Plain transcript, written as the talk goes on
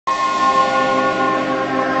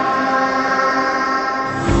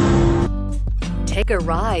Take a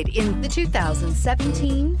ride in the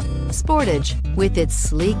 2017 Sportage. With its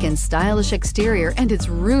sleek and stylish exterior and its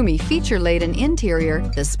roomy feature-laden interior,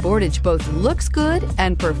 the Sportage both looks good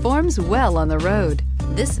and performs well on the road.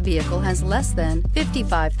 This vehicle has less than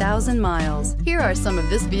 55,000 miles. Here are some of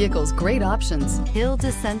this vehicle's great options: hill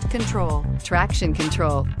descent control, traction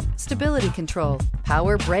control, stability control,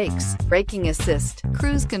 power brakes, braking assist,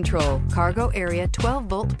 cruise control, cargo area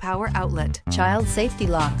 12-volt power outlet, child safety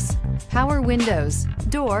locks, power windows,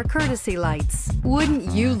 door courtesy lights.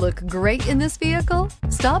 Wouldn't you look great in this vehicle?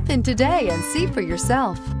 Stop in today and see for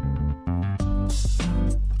yourself.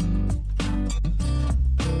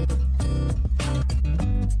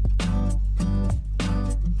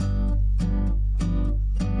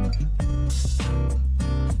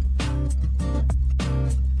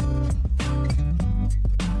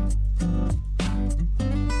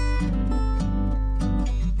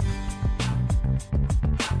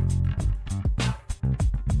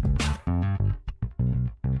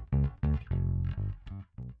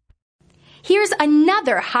 Here's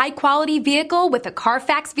another high-quality vehicle with a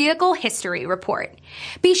Carfax Vehicle History Report.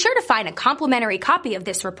 Be sure to find a complimentary copy of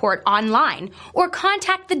this report online or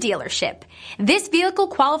contact the dealership. This vehicle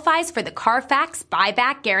qualifies for the Carfax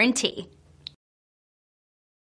Buyback Guarantee.